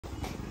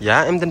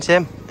Dạ em tên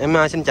Xem, em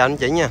xin chào anh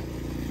chị nha.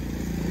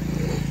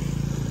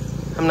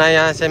 Hôm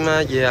nay Xem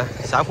về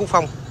xã Phú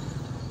Phong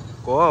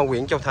của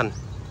huyện Châu Thành,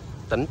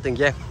 tỉnh Tiền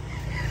Giang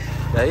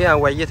để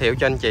quay giới thiệu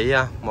cho anh chị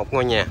một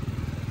ngôi nhà.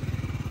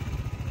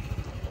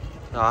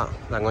 Đó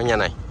là ngôi nhà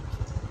này.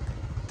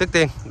 Trước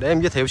tiên để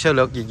em giới thiệu sơ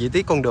lược về vị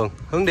trí con đường,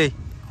 hướng đi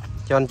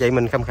cho anh chị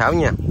mình tham khảo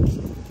nha.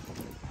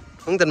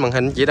 Hướng trên màn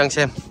hình anh chị đang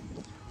xem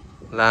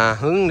là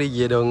hướng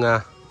đi về đường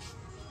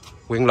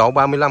huyện lộ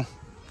 35,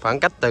 khoảng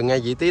cách từ ngay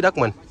vị trí đất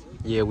mình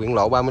về huyện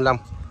lộ 35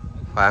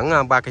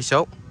 khoảng 3 cây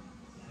số.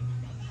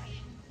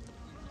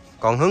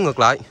 Còn hướng ngược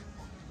lại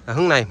là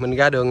hướng này mình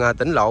ra đường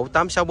tỉnh lộ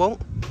 864,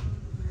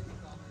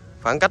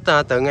 khoảng cách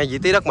từ ngay vị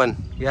trí đất mình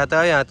ra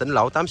tới tỉnh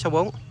lộ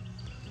 864.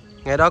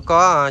 Ngay đó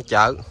có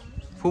chợ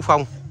Phú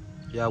Phong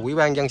và ủy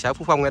ban dân xã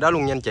Phú Phong ngay đó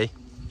luôn nha anh chị.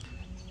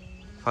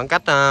 Khoảng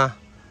cách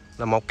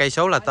là 1 cây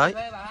số là tới.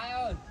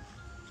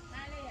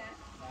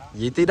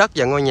 Vị trí đất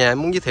và ngôi nhà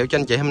muốn giới thiệu cho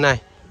anh chị hôm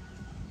nay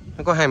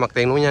nó có 2 mặt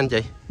tiền luôn nha anh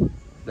chị.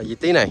 Là vị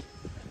trí này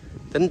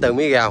tính từ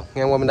mí rào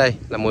ngang qua bên đây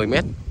là 10 m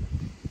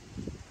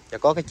và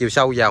có cái chiều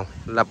sâu vào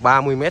là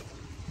 30 m.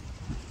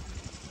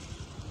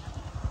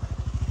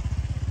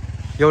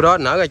 Vô đó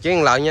nở ra chữ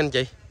L nha anh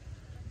chị.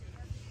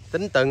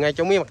 Tính từ ngay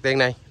chỗ miếng mặt tiền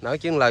này nở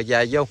chữ L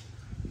dài vô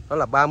đó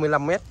là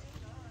 35 m.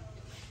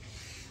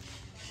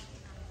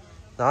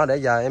 Đó, để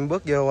giờ em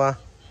bước vô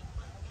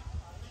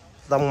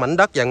tông mảnh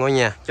đất và ngôi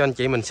nhà cho anh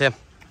chị mình xem.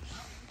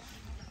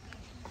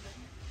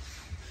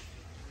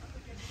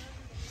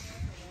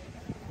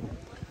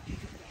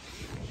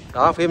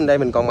 Đó, phía bên đây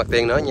mình còn mặt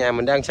tiền nữa, nhà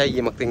mình đang xây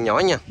về mặt tiền nhỏ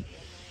nha.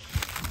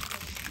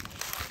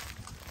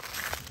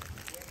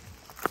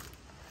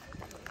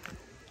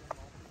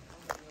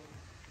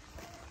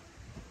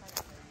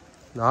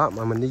 Đó,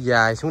 mà mình đi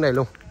dài xuống đây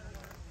luôn.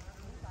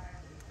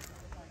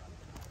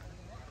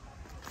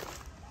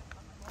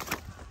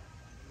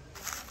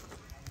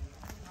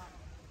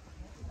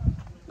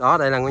 Đó,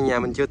 đây là ngôi nhà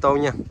mình chưa tô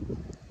nha.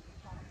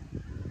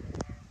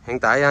 Hiện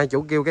tại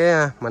chủ kêu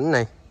cái mảnh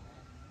này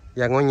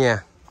và ngôi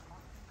nhà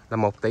là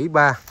 1,3 tỷ,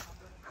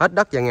 hết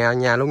đất và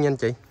nhà luôn nha anh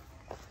chị.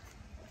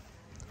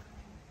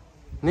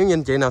 Nếu như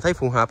anh chị nào thấy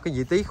phù hợp cái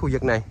vị trí khu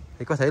vực này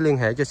thì có thể liên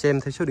hệ cho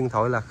Xem theo số điện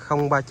thoại là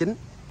 039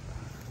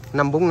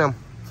 545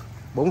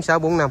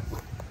 4645.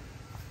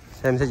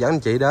 Xem sẽ dẫn anh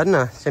chị đến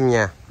xem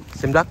nhà,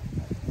 xem đất,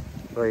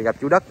 rồi gặp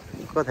chủ đất,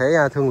 có thể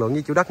thương lượng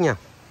với chủ đất nha.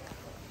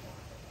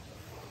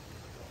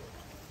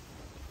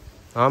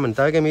 Đó, mình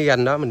tới cái miếng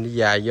ranh đó mình đi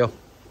dài vô.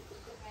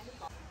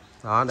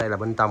 Đó, đây là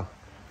bên trong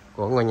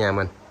của ngôi nhà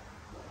mình.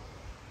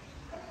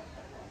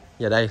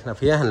 Và đây là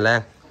phía hành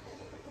lang.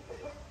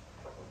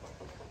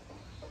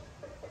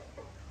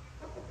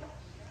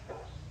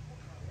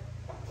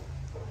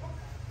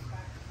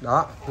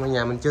 Đó, ngôi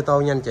nhà mình chưa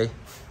tô nha anh chị.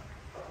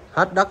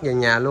 Hết đất về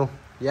nhà luôn,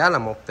 giá là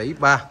 1,3 tỷ.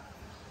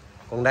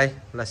 Còn đây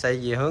là xây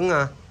về hướng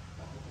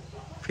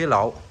phía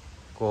lộ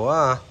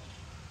của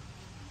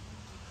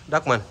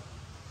đất mình.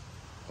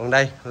 Còn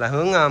đây là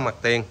hướng mặt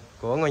tiền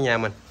của ngôi nhà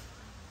mình.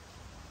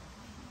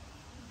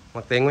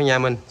 Mặt tiền ngôi nhà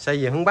mình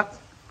xây về hướng bắc,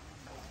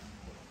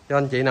 cho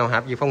anh chị nào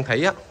hợp về phong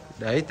thủy á,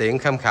 để tiện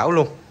tham khảo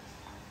luôn.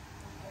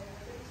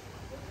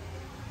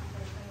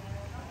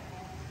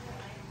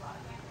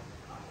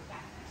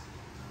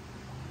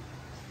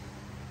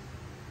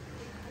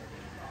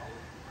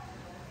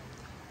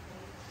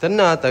 Tính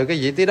từ cái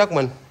vị trí đất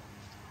mình,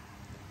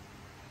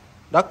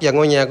 đất và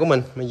ngôi nhà của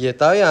mình về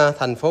tới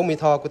thành phố Mỹ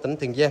Tho của tỉnh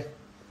Tiền Giang,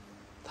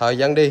 thời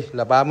gian đi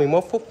là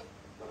 31 phút,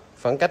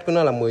 khoảng cách của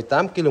nó là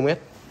 18 km.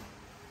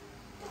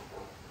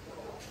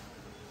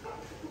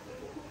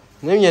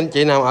 Nếu như anh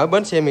chị nào ở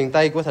bến xe miền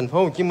Tây của thành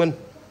phố Hồ Chí Minh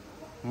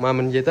mà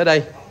mình về tới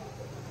đây,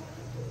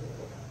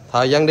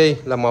 thời gian đi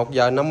là 1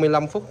 giờ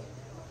 55 phút,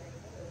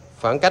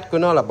 khoảng cách của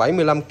nó là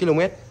 75 km.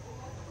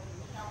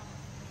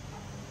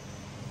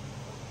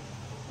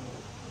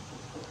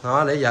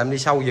 Đó, để giờ em đi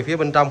sâu về phía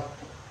bên trong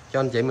cho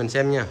anh chị mình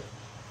xem nha.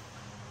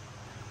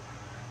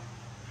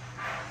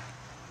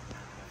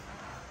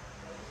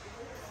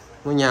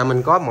 Ngôi nhà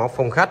mình có 1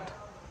 phòng khách.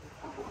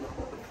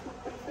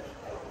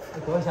 Cái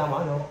cửa sao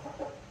mở luôn?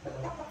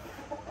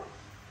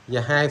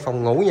 Và 2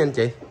 phòng ngủ nha anh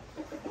chị.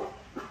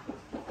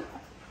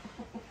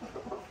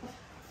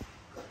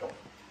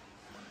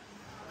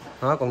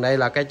 Đó, còn đây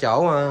là cái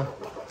chỗ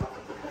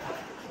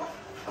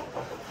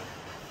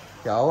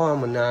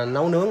mình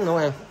nấu nướng, nấu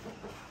ăn.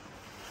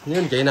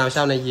 Nếu anh chị nào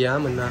sau này gì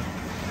mình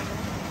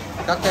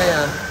cắt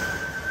cái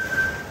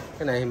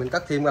này mình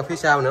cắt thêm ra phía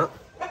sau nữa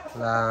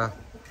là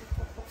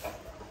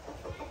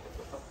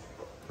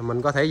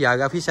mình có thể dời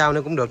ra phía sau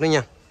nữa cũng được nữa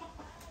nha.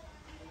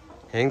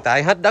 Hiện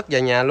tại hết đất và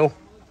nhà luôn.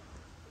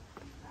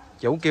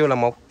 Chủ kêu là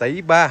 1,3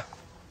 tỷ.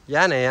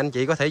 Giá này anh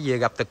chị có thể về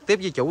gặp trực tiếp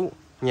với chủ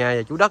nhà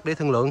và chủ đất để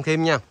thương lượng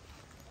thêm nha.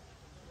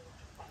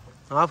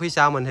 Đó, phía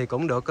sau mình thì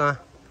cũng được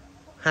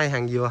 2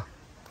 hàng dừa.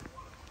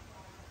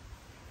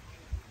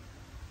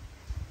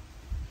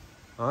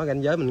 Đó,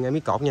 ranh giới mình ngay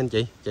miếng cột nha anh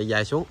chị, chạy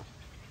dài xuống.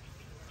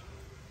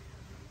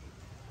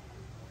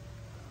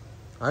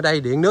 Ở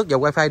đây điện nước và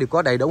wifi đều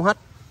có đầy đủ hết.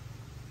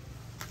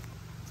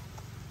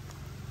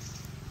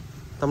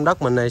 Tông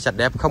đất mình này sạch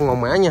đẹp, không màu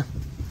mã nha.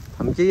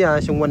 Thậm chí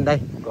xung quanh đây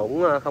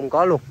cũng không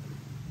có luôn.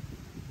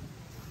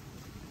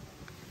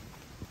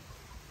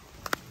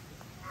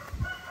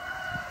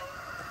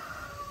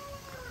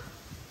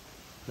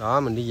 Đó,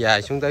 mình đi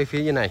dài xuống tới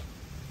phía dưới này.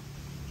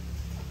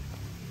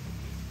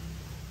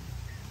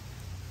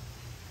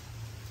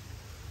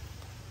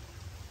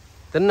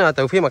 Tính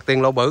từ phía mặt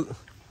tiền lộ bự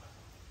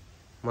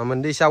mà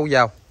mình đi sâu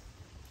vào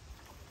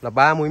là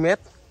 30 m.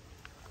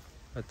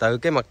 Từ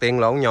cái mặt tiền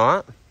lộ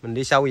nhỏ mình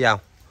đi sâu vào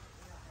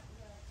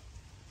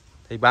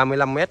thì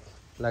 35 m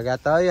là ra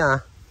tới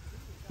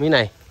miếng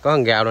này. Có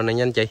hàng gào rồi nè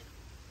nha anh chị.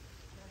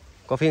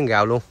 Có phía hàng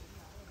gào luôn.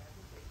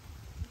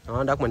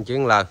 Đó, đất mình chữ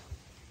L.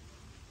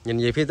 Nhìn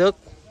về phía trước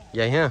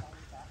vậy ha.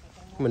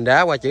 Mình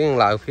đá qua chữ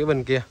L phía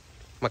bên kia,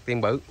 mặt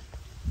tiền bự.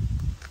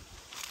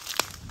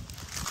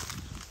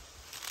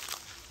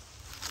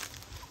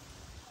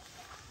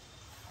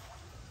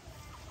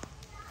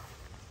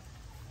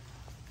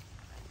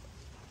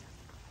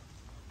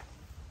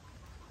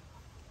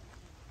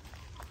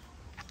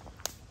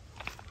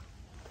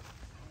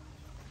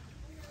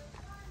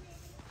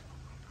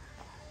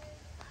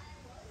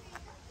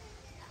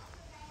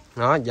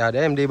 Đó, giờ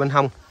để em đi bên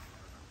hông.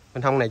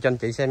 Bên hông này cho anh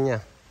chị xem nha.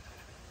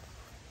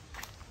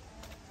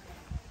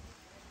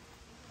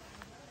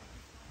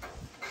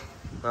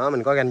 Đó,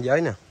 mình có ranh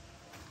giới nè.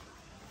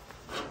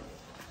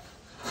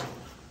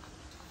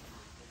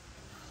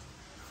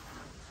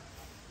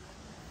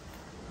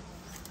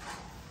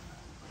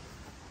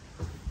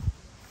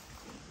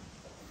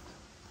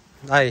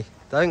 Đây,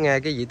 tới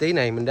ngay cái vị trí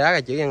này mình đá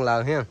ra chữ L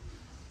ha.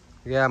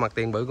 Ra mặt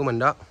tiền bự của mình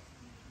đó.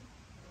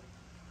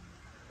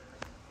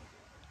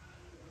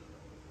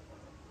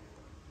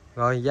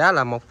 Rồi, giá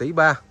là 1,3 tỷ.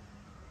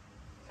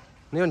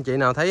 Nếu anh chị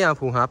nào thấy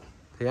phù hợp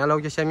thì alo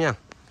cho xem nha.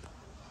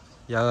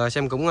 Giờ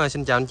xem cũng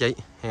xin chào anh chị.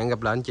 Hẹn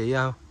gặp lại anh chị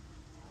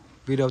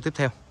video tiếp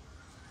theo.